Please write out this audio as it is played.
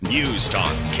News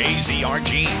Talk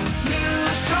KZRG.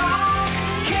 News Talk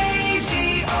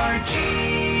KZRG.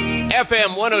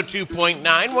 FM 102.9,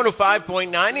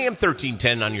 105.9, AM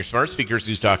 1310 on your smart speakers.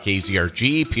 News Talk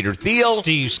KZRG. Peter Thiel.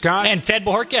 Steve Scott. And Ted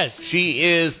Borges. She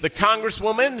is the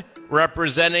Congresswoman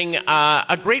representing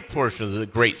a great portion of the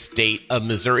great state of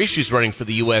Missouri. She's running for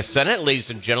the U.S. Senate. Ladies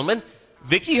and gentlemen,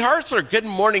 Vicki Hartzler. Good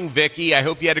morning, Vicki. I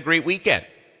hope you had a great weekend.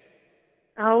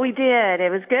 Oh, we did. It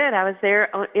was good. I was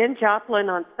there in Joplin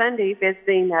on Sunday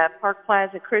visiting Park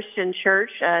Plaza Christian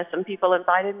Church. Some people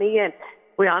invited me, and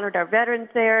we honored our veterans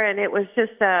there, and it was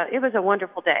just it was a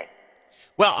wonderful day.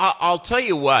 Well, I'll tell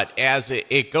you what, as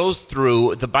it goes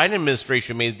through, the Biden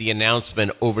administration made the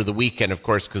announcement over the weekend, of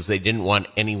course, because they didn't want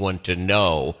anyone to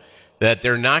know that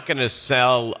they're not going to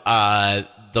sell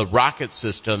the rocket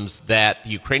systems that the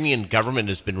Ukrainian government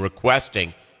has been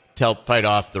requesting to help fight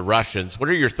off the Russians. What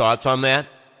are your thoughts on that?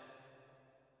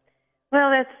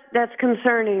 Well, that's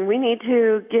concerning. We need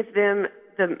to give them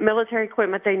the military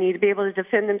equipment they need to be able to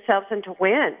defend themselves and to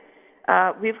win.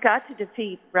 We've got to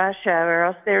defeat Russia, or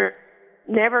else they're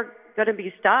never going to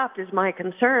be stopped, is my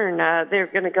concern. They're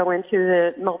going to go into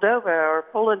the Moldova or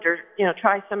Poland or,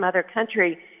 try some other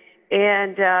country.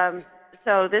 And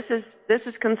so this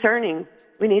is concerning.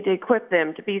 We need to equip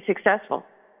them to be successful.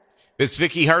 It's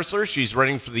Vicki Hartzler. She's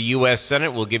running for the U.S.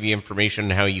 Senate. We'll give you information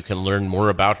on how you can learn more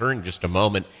about her in just a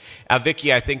moment.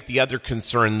 Vicki, I think the other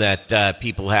concern that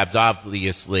people have is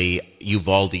obviously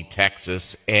Uvalde,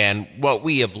 Texas. And what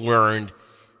we have learned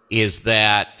is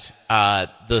that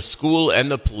the school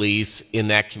and the police in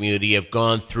that community have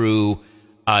gone through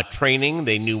training.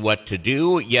 They knew what to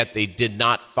do, yet they did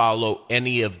not follow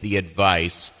any of the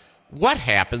advice. What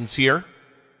happens here?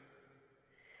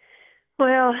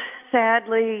 Well,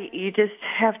 sadly, you just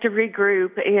have to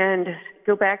regroup and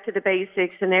go back to the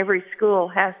basics, and every school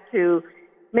has to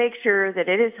make sure that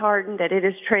it is hardened, that it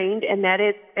is trained, and that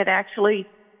it actually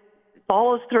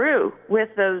follows through with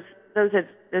those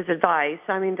advice.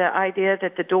 I mean, the idea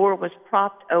that the door was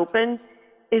propped open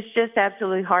is just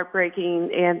absolutely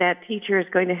heartbreaking, and that teacher is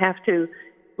going to have to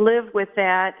live with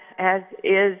that, as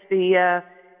is the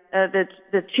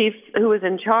chief who was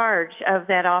in charge of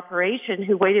that operation,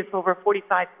 who waited for over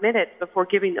 45 minutes before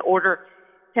giving the order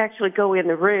to actually go in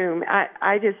the room.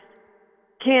 I just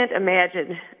can't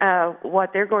imagine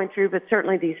what they're going through, but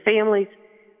certainly these families,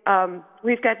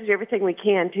 we've got to do everything we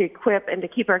can to equip and to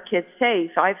keep our kids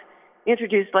safe. I've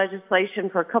introduced legislation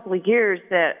for a couple of years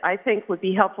that I think would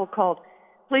be helpful, called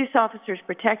Police Officers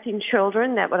Protecting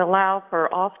Children, that would allow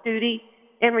for off-duty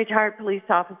and retired police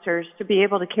officers to be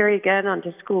able to carry a gun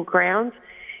onto school grounds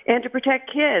and to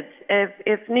protect kids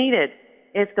if needed,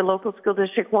 if the local school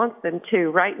district wants them to.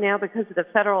 Right now, because of the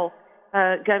federal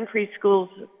Gun-Free Schools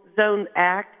Zone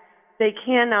Act, they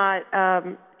cannot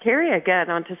carry a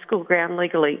gun onto school ground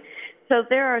legally. So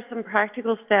there are some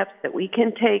practical steps that we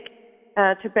can take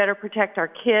to better protect our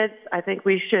kids. I think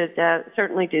we should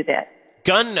certainly do that.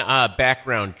 Gun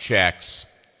background checks.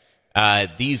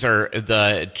 These are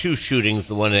the two shootings,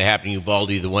 the one that happened in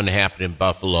Uvalde, the one that happened in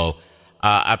Buffalo.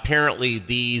 Apparently,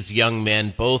 these young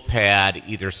men both had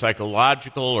either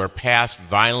psychological or past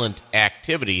violent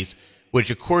activities,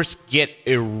 which, of course, get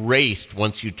erased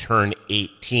once you turn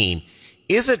 18.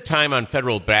 Is it time on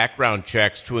federal background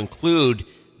checks to include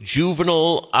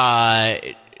juvenile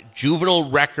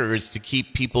records to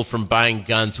keep people from buying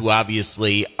guns who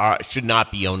obviously should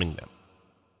not be owning them?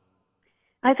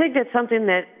 I think that's something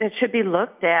that should be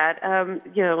looked at.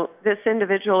 This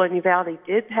individual in Uvalde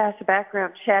did pass a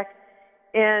background check,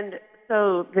 and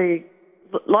so a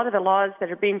lot of the laws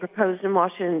that are being proposed in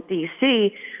Washington,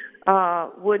 D.C.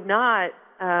 Would not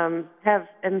have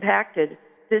impacted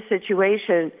this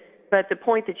situation. But the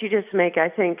point that you just make, I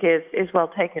think, is well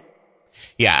taken.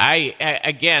 Yeah,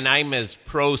 I'm as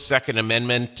pro Second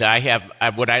Amendment. I have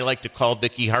what I like to call,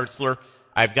 Vicki Hartzler,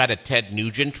 I've got a Ted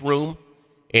Nugent room.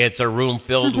 It's a room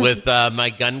filled with my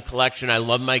gun collection. I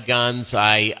love my guns.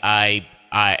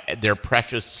 They're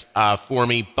precious for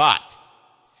me. But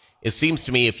it seems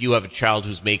to me if you have a child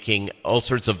who's making all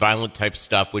sorts of violent type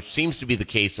stuff, which seems to be the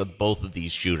case of both of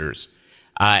these shooters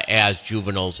as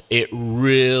juveniles, it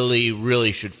really,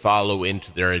 really should follow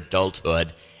into their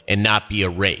adulthood and not be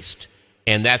erased.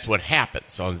 And that's what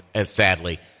happens,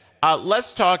 sadly.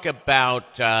 Let's talk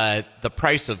about the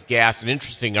price of gas. An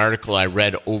interesting article I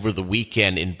read over the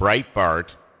weekend in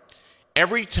Breitbart.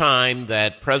 Every time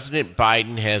that President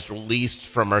Biden has released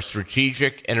from our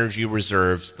strategic energy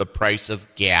reserves, the price of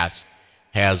gas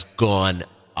has gone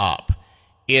up.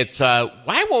 It's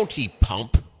why won't he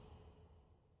pump?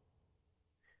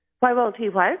 Why won't he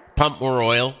what? Pump more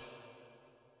oil.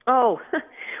 Oh,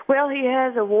 Well, he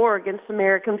has a war against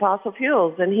American fossil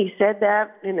fuels, and he said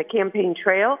that in the campaign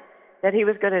trail that he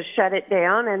was going to shut it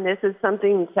down, and this is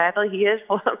something, sadly, he is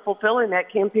fulfilling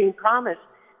that campaign promise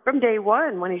from day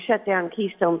one when he shut down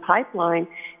Keystone Pipeline.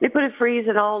 They put a freeze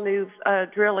on all new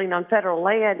drilling on federal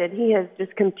land, and he has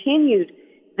just continued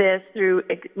this through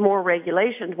more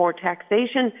regulations, more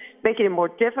taxation, making it more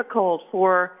difficult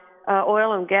for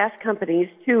oil and gas companies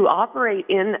to operate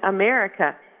in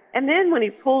America. And then when he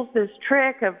pulls this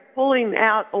trick of pulling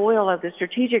out oil of the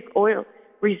strategic oil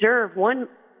reserve, 1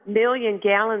 million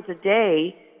gallons a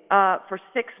day for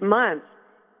 6 months,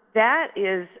 that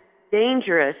is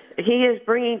dangerous. He is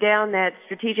bringing down that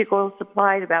strategic oil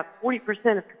supply to about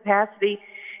 40% of capacity,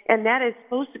 and that is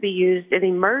supposed to be used in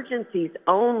emergencies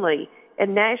only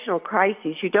and national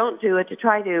crises. You don't do it to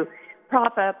try to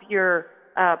prop up your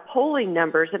polling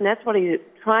numbers, and that's what he's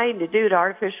trying to do, to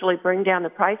artificially bring down the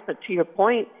price. But to your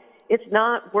point, it's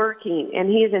not working, and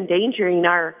he is endangering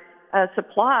our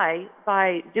supply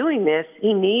by doing this.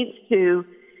 He needs to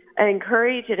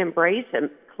encourage and embrace a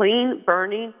clean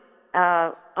burning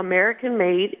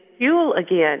American-made fuel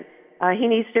again. He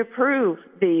needs to approve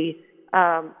the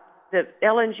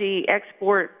LNG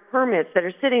export permits that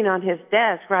are sitting on his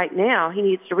desk right now. He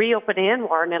needs to reopen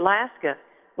ANWR in Alaska.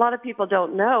 A lot of people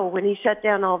don't know when he shut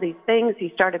down all these things,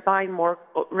 he started buying more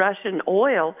Russian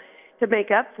oil to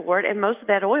make up for it, and most of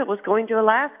that oil was going to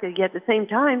Alaska. Yet at the same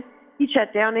time, he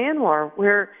shut down ANWR,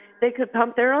 where they could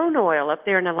pump their own oil up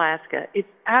there in Alaska. It's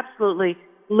absolutely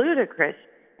ludicrous,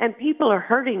 and people are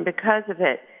hurting because of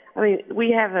it. I mean, we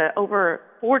have over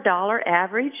 $4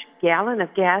 average gallon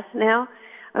of gas now.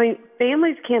 I mean,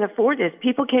 families can't afford this.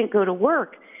 People can't go to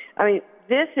work. I mean,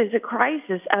 this is a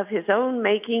crisis of his own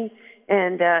making,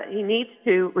 and he needs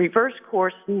to reverse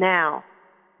course now.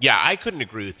 Yeah, I couldn't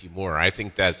agree with you more. I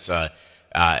think that's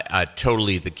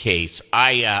totally the case.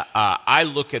 I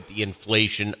look at the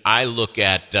inflation. I look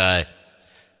at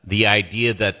the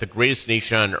idea that the greatest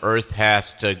nation on earth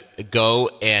has to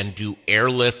go and do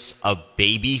airlifts of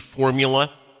baby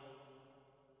formula.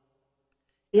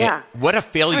 Yeah. And what a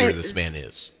failure this man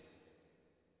is.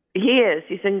 He is.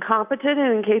 He's incompetent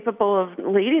and incapable of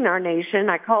leading our nation.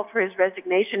 I called for his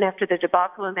resignation after the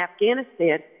debacle in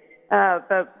Afghanistan.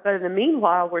 But in the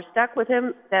meanwhile, we're stuck with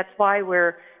him. That's why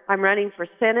I'm running for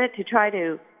Senate to try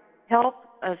to help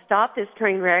stop this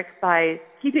train wreck by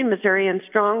keeping Missouri in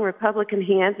strong Republican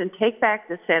hands and take back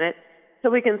the Senate so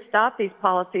we can stop these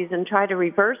policies and try to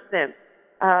reverse them.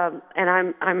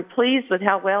 And I'm pleased with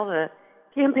how well the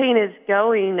campaign is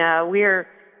going. We're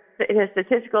in a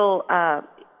statistical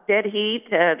dead heat,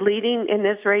 leading in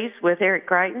this race with Eric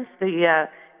Greitens, the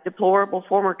deplorable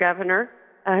former governor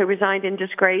who resigned in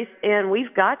disgrace. And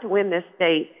we've got to win this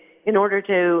state in order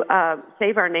to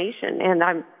save our nation. And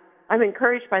I'm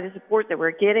encouraged by the support that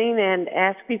we're getting, and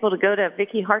ask people to go to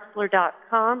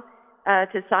VickiHartzler.com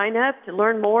to sign up, to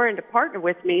learn more, and to partner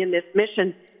with me in this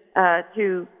mission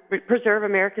to preserve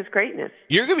America's greatness.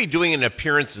 You're going to be doing an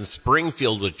appearance in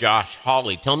Springfield with Josh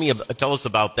Hawley. Tell us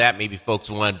about that. Maybe folks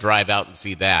want to drive out and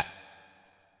see that.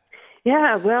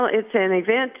 Yeah, well, it's an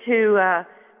event to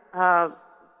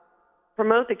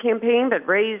promote the campaign, but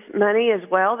raise money as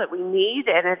well that we need.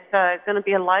 And it's going to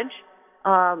be a lunch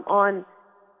on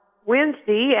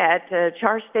Wednesday at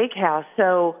Char Steakhouse.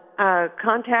 So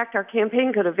contact our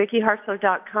campaign. Go to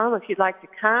VickiHartzler.com if you'd like to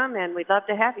come, and we'd love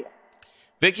to have you.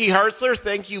 Vicki Hartzler,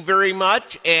 thank you very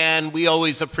much, and we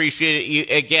always appreciate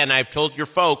it. Again, I've told your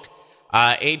folk,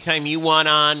 anytime you want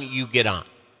on, you get on.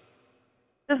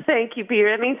 Thank you,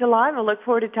 Peter. That means a lot, and I look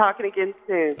forward to talking again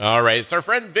soon. All right. It's our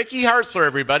friend Vicki Hartzler,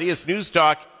 everybody. It's News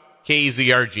Talk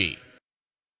KZRG.